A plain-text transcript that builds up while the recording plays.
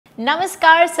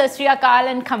Namaskar, Sat Shri Akal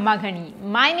and Khamma Ghani.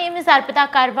 My name is Arpita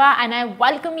Karwa and I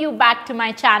welcome you back to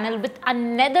my channel with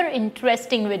another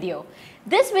interesting video.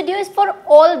 This video is for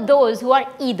all those who are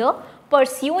either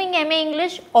pursuing MA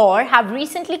English or have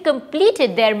recently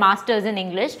completed their Masters in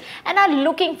English and are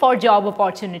looking for job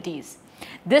opportunities.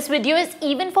 This video is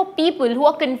even for people who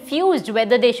are confused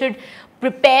whether they should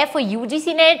prepare for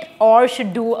UGC NET or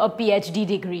should do a PhD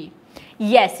degree.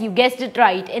 Yes, you guessed it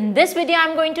right. In this video, I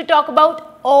am going to talk about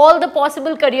all the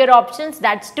possible career options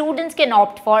that students can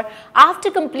opt for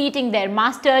after completing their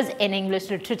Masters in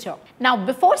English Literature. Now,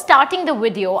 before starting the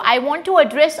video, I want to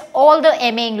address all the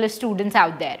MA English students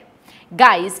out there.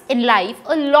 Guys, in life,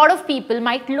 a lot of people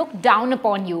might look down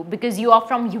upon you because you are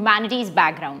from humanities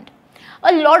background.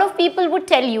 A lot of people would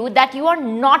tell you that you are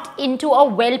not into a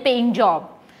well-paying job.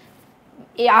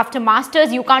 After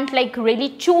Masters, you can't really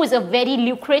choose a very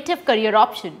lucrative career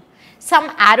option.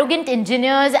 Some arrogant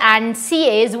engineers and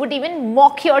CAs would even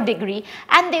mock your degree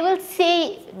and they will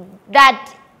say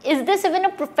that, is this even a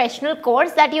professional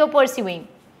course that you are pursuing?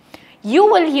 You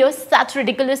will hear such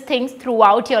ridiculous things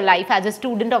throughout your life as a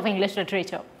student of English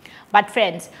literature. But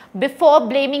friends, before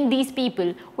blaming these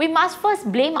people, we must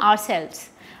first blame ourselves.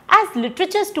 As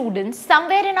literature students,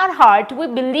 somewhere in our heart, we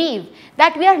believe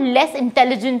that we are less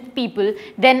intelligent people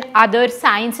than other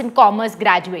science and commerce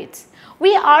graduates.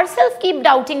 We ourselves keep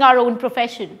doubting our own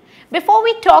profession. Before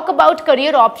we talk about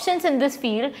career options in this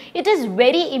field, it is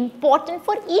very important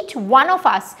for each one of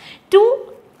us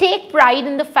to take pride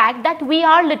in the fact that we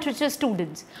are literature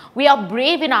students. We are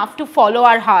brave enough to follow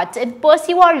our hearts and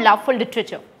pursue our love for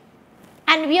literature.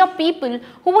 And we are people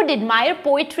who would admire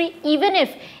poetry even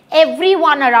if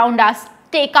everyone around us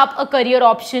take up a career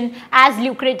option as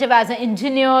lucrative as an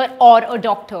engineer or a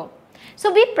doctor.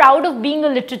 So be proud of being a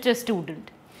literature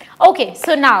student. Okay,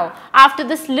 so now after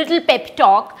this little pep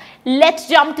talk, let's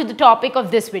jump to the topic of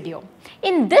this video.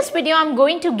 In this video, I'm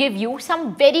going to give you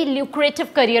some very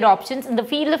lucrative career options in the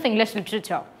field of English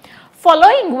literature,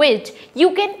 following which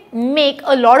you can make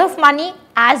a lot of money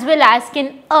as well as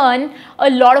can earn a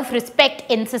lot of respect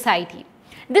in society.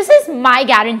 This is my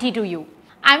guarantee to you.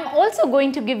 I'm also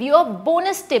going to give you a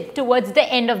bonus tip towards the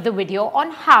end of the video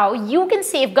on how you can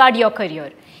safeguard your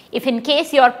career. If in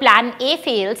case your plan A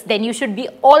fails, then you should be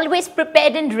always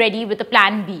prepared and ready with a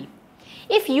plan B.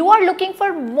 If you are looking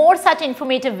for more such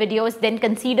informative videos, then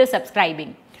consider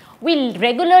subscribing. We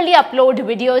regularly upload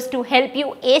videos to help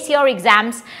you ace your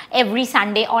exams every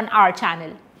Sunday on our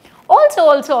channel.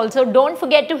 Also, don't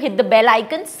forget to hit the bell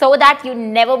icon so that you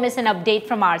never miss an update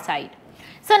from our side.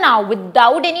 So now,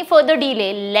 without any further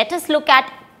delay, let us look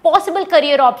at possible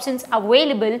career options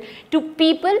available to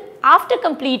people after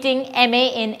completing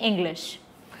MA in English.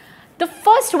 The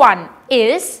first one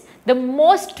is the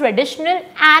most traditional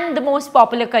and the most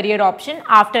popular career option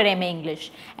after MA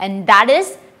English, and that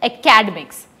is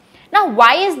academics. Now,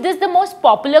 why is this the most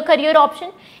popular career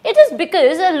option? It is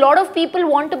because a lot of people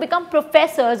want to become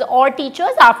professors or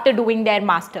teachers after doing their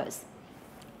masters.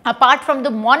 Apart from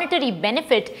the monetary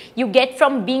benefit you get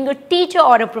from being a teacher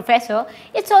or a professor,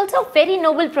 it's also a very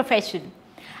noble profession.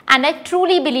 And I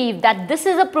truly believe that this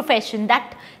is a profession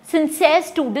that sincere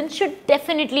students should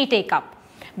definitely take up,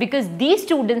 because these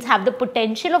students have the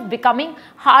potential of becoming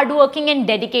hardworking and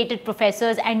dedicated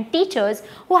professors and teachers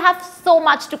who have so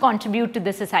much to contribute to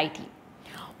the society.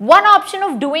 One option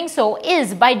of doing so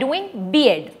is by doing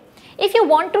B.Ed. If you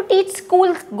want to teach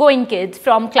school-going kids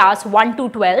from class 1 to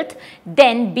 12th,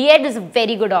 then B.Ed is a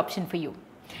very good option for you.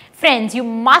 Friends, you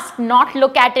must not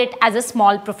look at it as a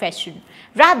small profession.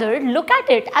 Rather, look at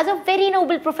it as a very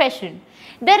noble profession.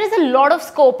 There is a lot of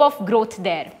scope of growth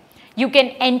there. You can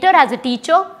enter as a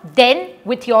teacher, then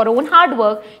with your own hard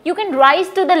work, you can rise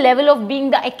to the level of being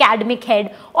the academic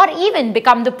head or even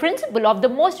become the principal of the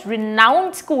most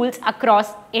renowned schools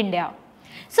across India.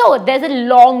 So there's a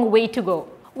long way to go.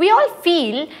 We all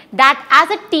feel that as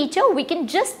a teacher, we can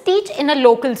just teach in a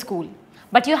local school.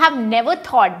 But you have never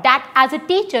thought that as a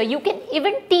teacher, you can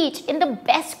even teach in the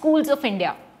best schools of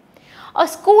India. A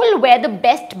school where the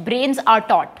best brains are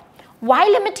taught. Why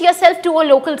limit yourself to a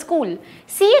local school?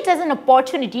 See it as an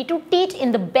opportunity to teach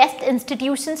in the best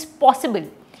institutions possible.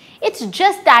 It's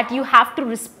just that you have to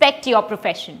respect your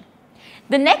profession.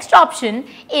 The next option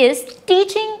is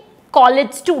teaching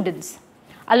college students.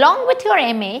 Along with your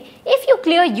MA, if you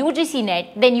clear UGC NET,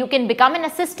 then you can become an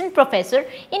assistant professor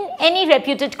in any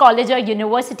reputed college or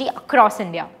university across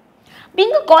India.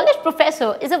 Being a college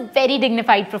professor is a very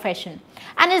dignified profession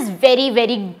and is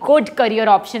very good career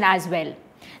option as well.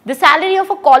 The salary of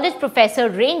a college professor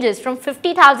ranges from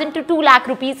 50,000 to 2 lakh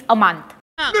rupees a month.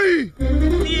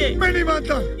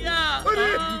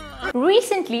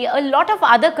 Recently, a lot of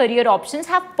other career options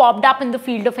have popped up in the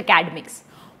field of academics.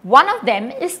 One of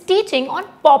them is teaching on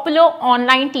popular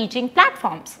online teaching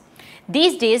platforms.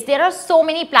 These days, there are so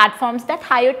many platforms that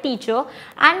hire teachers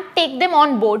and take them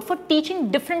on board for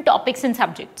teaching different topics and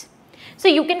subjects. So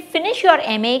you can finish your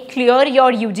MA, clear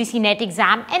your UGC NET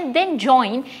exam and then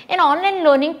join an online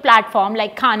learning platform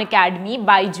like Khan Academy,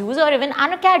 Byju's or even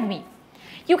Unacademy.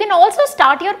 You can also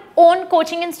start your own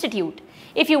coaching institute.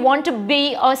 If you want to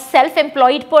be a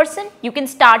self-employed person, you can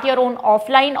start your own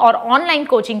offline or online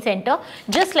coaching center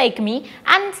just like me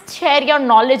and share your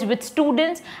knowledge with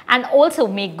students and also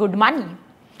make good money.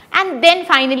 And then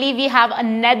finally, we have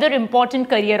another important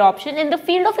career option in the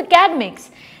field of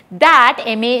academics that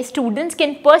MA students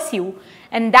can pursue,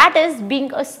 and that is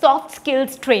being a soft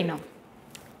skills trainer.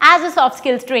 As a soft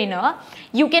skills trainer,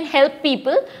 you can help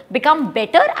people become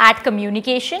better at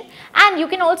communication and you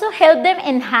can also help them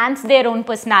enhance their own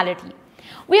personality.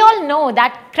 We all know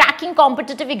that cracking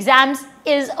competitive exams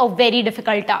is a very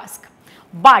difficult task.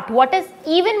 But what is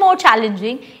even more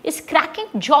challenging is cracking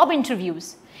job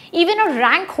interviews. Even a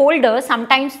rank holder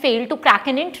sometimes fails to crack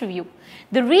an interview.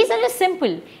 The reason is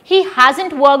simple: he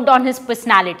hasn't worked on his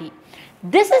personality.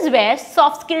 This is where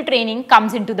soft skill training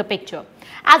comes into the picture.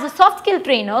 As a soft skill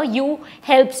trainer, you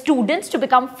help students to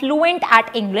become fluent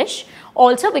at English,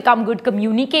 also become good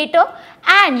communicator,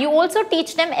 and you also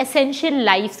teach them essential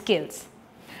life skills.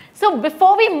 So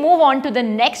before we move on to the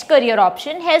next career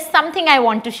option, here's something I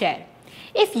want to share.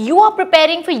 If you are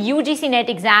preparing for UGC NET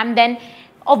exam, then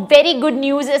a very good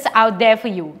news is out there for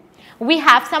you. We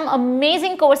have some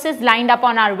amazing courses lined up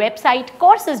on our website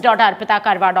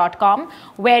courses.arpitakarwa.com,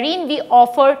 wherein we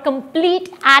offer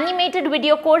complete animated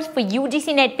video course for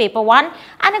UGC NET paper 1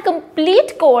 and a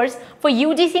complete course for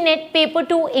UGC NET paper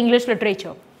 2 English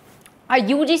literature. Our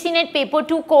UGC NET paper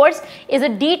 2 course is a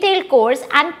detailed course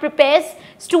and prepares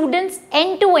students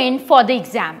end to end for the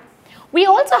exam. We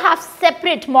also have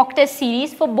separate mock test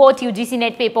series for both UGC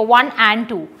NET paper 1 and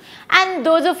 2. And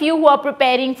those of you who are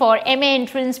preparing for MA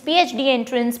entrance, PhD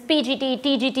entrance, PGT,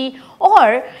 TGT,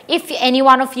 or if any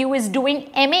one of you is doing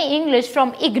MA English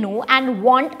from IGNOU and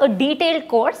want a detailed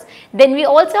course, then we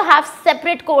also have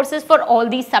separate courses for all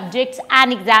these subjects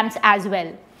and exams as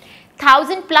well.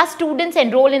 1,000+ students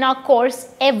enroll in our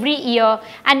course every year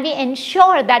and we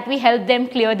ensure that we help them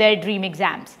clear their dream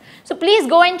exams. So please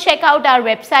go and check out our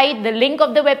website. The link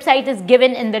of the website is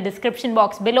given in the description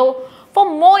box below. For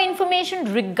more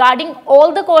information regarding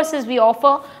all the courses we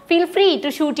offer, feel free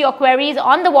to shoot your queries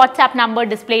on the WhatsApp number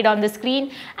displayed on the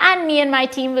screen and me and my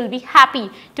team will be happy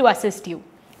to assist you.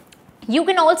 You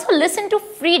can also listen to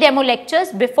free demo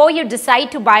lectures before you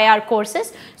decide to buy our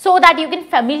courses so that you can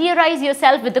familiarize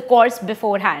yourself with the course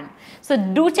beforehand. So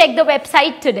do check the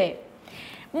website today.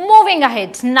 Moving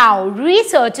ahead, now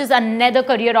research is another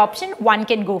career option one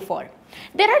can go for.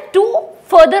 There are two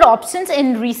further options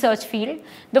in research field.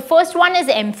 The first one is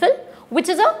MPhil, which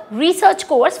is a research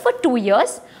course for 2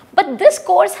 years, but this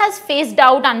course has phased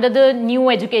out under the new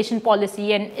education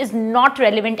policy and is not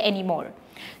relevant anymore.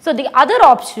 So the other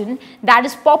option that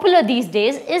is popular these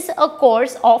days is a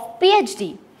course of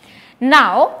PhD.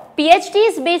 Now, PhD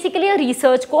is basically a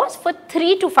research course for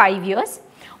 3 to 5 years.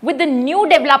 With the new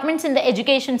developments in the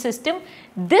education system,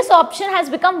 this option has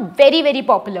become very, very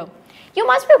popular. You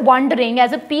must be wondering,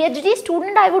 as a PhD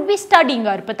student, I would be studying,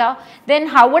 Arpita, then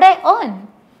how would I earn?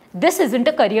 This isn't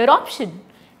a career option.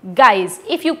 Guys,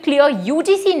 if you clear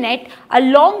UGC NET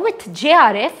along with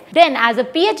JRF, then as a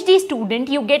PhD student,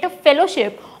 you get a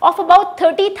fellowship of about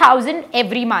 30,000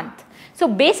 every month. So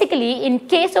basically, in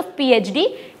case of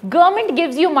PhD, government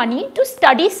gives you money to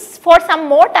study for some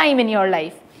more time in your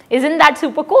life. Isn't that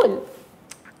super cool?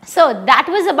 So that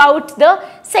was about the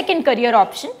second career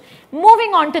option.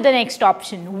 Moving on to the next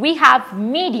option, we have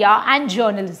media and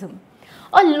journalism.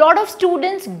 A lot of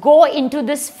students go into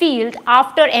this field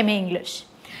after MA English.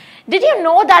 Did you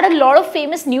know that a lot of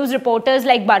famous news reporters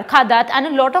like Barkha Dutt and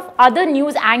a lot of other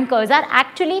news anchors are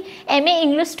actually MA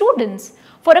English students?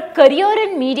 For a career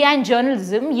in media and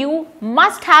journalism, you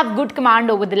must have good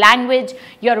command over the language,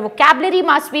 your vocabulary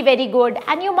must be very good,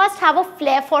 and you must have a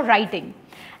flair for writing.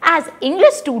 As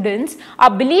English students are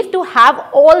believed to have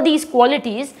all these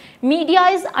qualities, media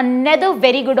is another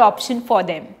very good option for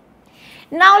them.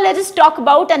 Now let us talk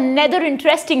about another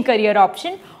interesting career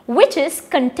option, which is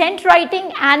content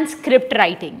writing and script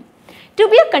writing. To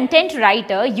be a content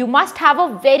writer, you must have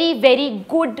a very, very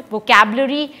good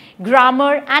vocabulary,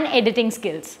 grammar and editing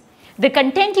skills. The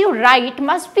content you write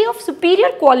must be of superior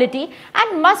quality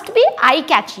and must be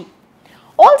eye-catchy.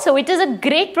 Also, it is a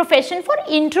great profession for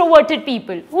introverted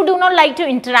people who do not like to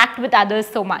interact with others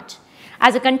so much.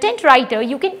 As a content writer,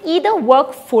 you can either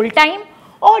work full-time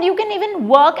or you can even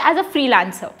work as a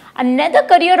freelancer. Another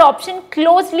career option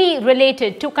closely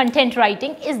related to content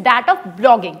writing is that of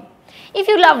blogging. If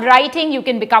you love writing, you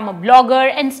can become a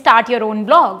blogger and start your own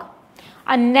blog.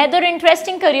 Another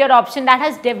interesting career option that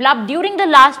has developed during the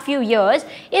last few years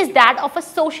is that of a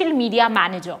social media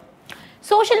manager.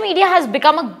 Social media has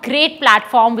become a great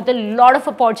platform with a lot of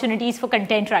opportunities for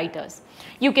content writers.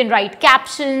 You can write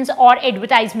captions or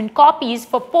advertisement copies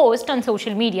for posts on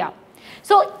social media.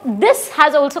 So this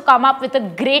has also come up with a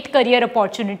great career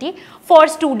opportunity for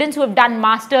students who have done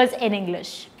masters in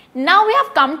English. Now we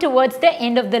have come towards the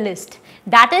end of the list.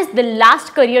 That is the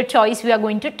last career choice we are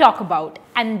going to talk about,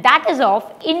 and that is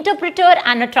of interpreter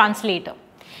and a translator.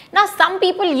 Now some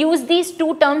people use these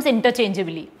two terms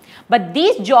interchangeably, but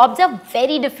these jobs are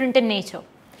very different in nature.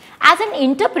 As an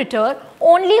interpreter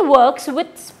only works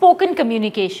with spoken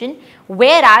communication,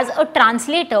 whereas a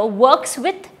translator works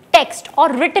with text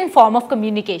or written form of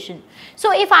communication.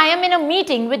 So if I am in a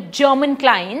meeting with German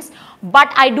clients,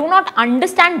 but I do not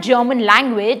understand German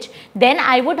language, then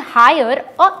I would hire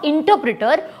an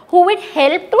interpreter who would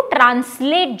help to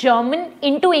translate German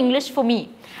into English for me,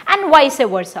 and vice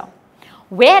versa.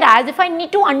 Whereas if I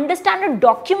need to understand a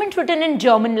document written in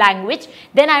German language,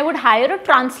 then I would hire a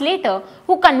translator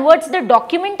who converts the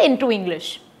document into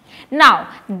English. Now,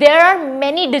 there are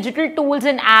many digital tools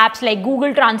and apps like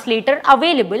Google Translator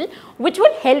available which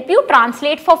will help you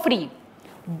translate for free.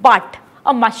 But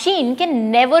a machine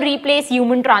can never replace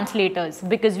human translators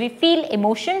because we feel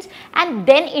emotions and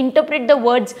then interpret the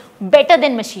words better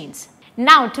than machines.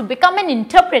 Now, to become an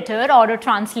interpreter or a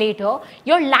translator,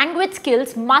 your language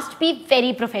skills must be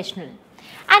very professional.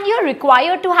 And you're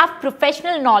required to have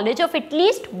professional knowledge of at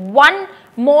least one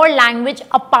more language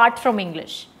apart from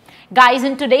English. Guys,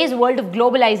 in today's world of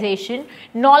globalization,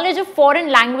 knowledge of foreign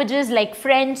languages like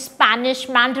French, Spanish,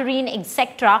 Mandarin,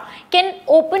 etc. can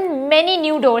open many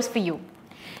new doors for you.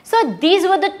 So these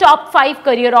were the top 5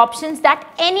 career options that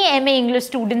any MA English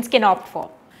students can opt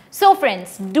for. So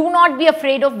friends, do not be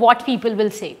afraid of what people will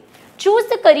say. Choose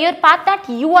the career path that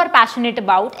you are passionate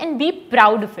about and be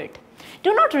proud of it.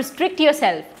 Do not restrict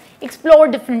yourself. Explore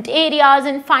different areas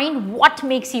and find what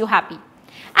makes you happy.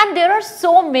 And there are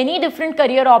so many different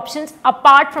career options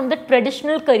apart from the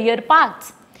traditional career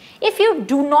paths. If you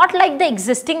do not like the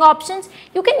existing options,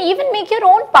 you can even make your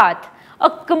own path, a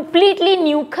completely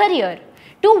new career.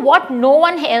 Do what no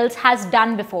one else has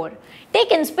done before.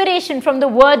 Take inspiration from the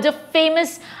words of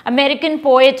famous American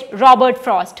poet Robert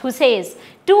Frost, who says,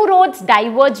 "Two roads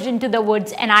diverged into the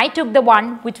woods and I took the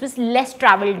one which was less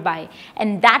traveled by,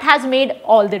 and that has made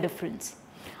all the difference."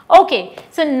 Okay,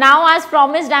 so now as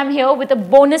promised, I'm here with a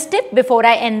bonus tip before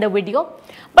I end the video.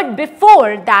 But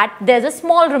before that, there's a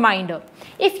small reminder.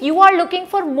 If you are looking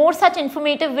for more such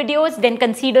informative videos, then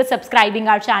consider subscribing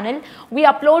our channel. We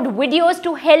upload videos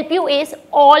to help you ace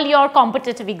all your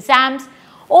competitive exams.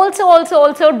 Also,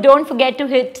 don't forget to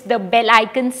hit the bell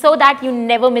icon so that you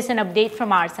never miss an update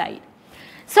from our side.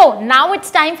 So now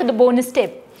it's time for the bonus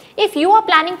tip. If you are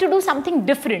planning to do something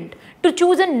different, to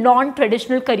choose a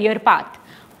non-traditional career path,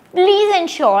 please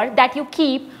ensure that you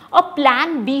keep a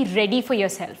plan B ready for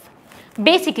yourself.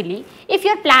 Basically, if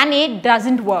your plan A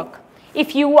doesn't work,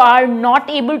 if you are not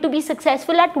able to be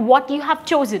successful at what you have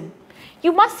chosen,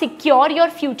 you must secure your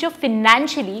future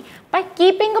financially by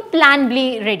keeping a plan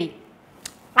B ready.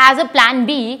 As a plan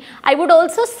B, I would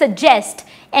also suggest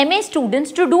MA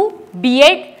students to do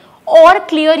B.Ed or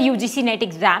clear UGC NET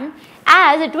exam,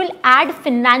 as it will add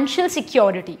financial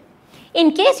security.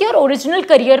 In case your original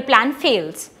career plan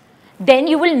fails, then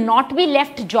you will not be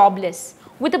left jobless.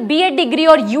 With a B.Ed degree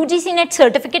or UGC NET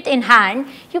certificate in hand,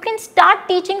 you can start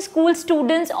teaching school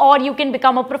students, or you can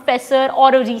become a professor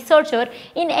or a researcher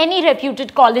in any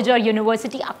reputed college or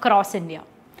university across India.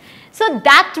 So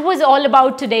that was all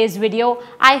about today's video.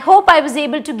 I hope I was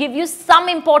able to give you some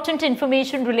important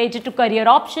information related to career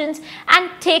options and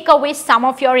take away some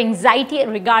of your anxiety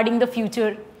regarding the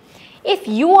future. If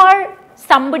you are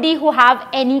somebody who have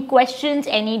any questions,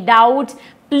 any doubts,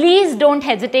 please don't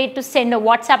hesitate to send a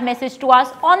WhatsApp message to us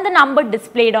on the number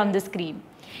displayed on the screen.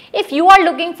 If you are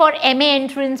looking for MA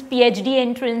entrance, PhD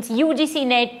entrance, UGC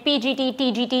NET, PGT,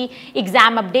 TGT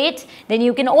exam updates, then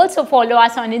you can also follow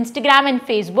us on Instagram and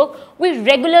Facebook. We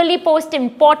regularly post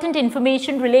important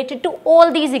information related to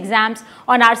all these exams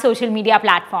on our social media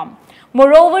platform.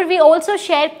 Moreover, we also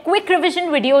share quick revision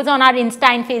videos on our Insta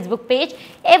and Facebook page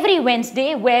every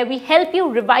Wednesday, where we help you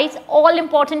revise all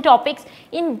important topics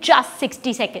in just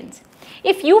 60 seconds.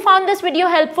 If you found this video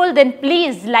helpful, then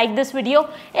please like this video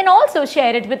and also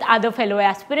share it with other fellow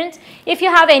aspirants. If you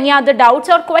have any other doubts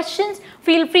or questions,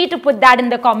 feel free to put that in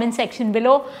the comment section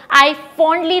below. I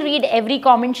fondly read every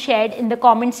comment shared in the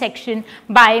comment section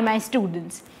by my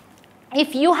students.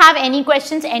 If you have any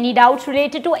questions, any doubts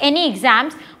related to any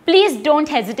exams, please don't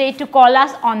hesitate to call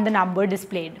us on the number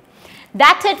displayed.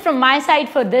 That's it from my side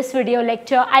for this video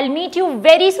lecture. I'll meet you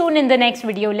very soon in the next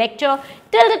video lecture.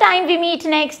 Till the time we meet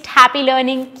next, happy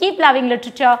learning, keep loving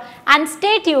literature and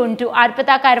stay tuned to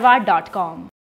arpitakarwa.com.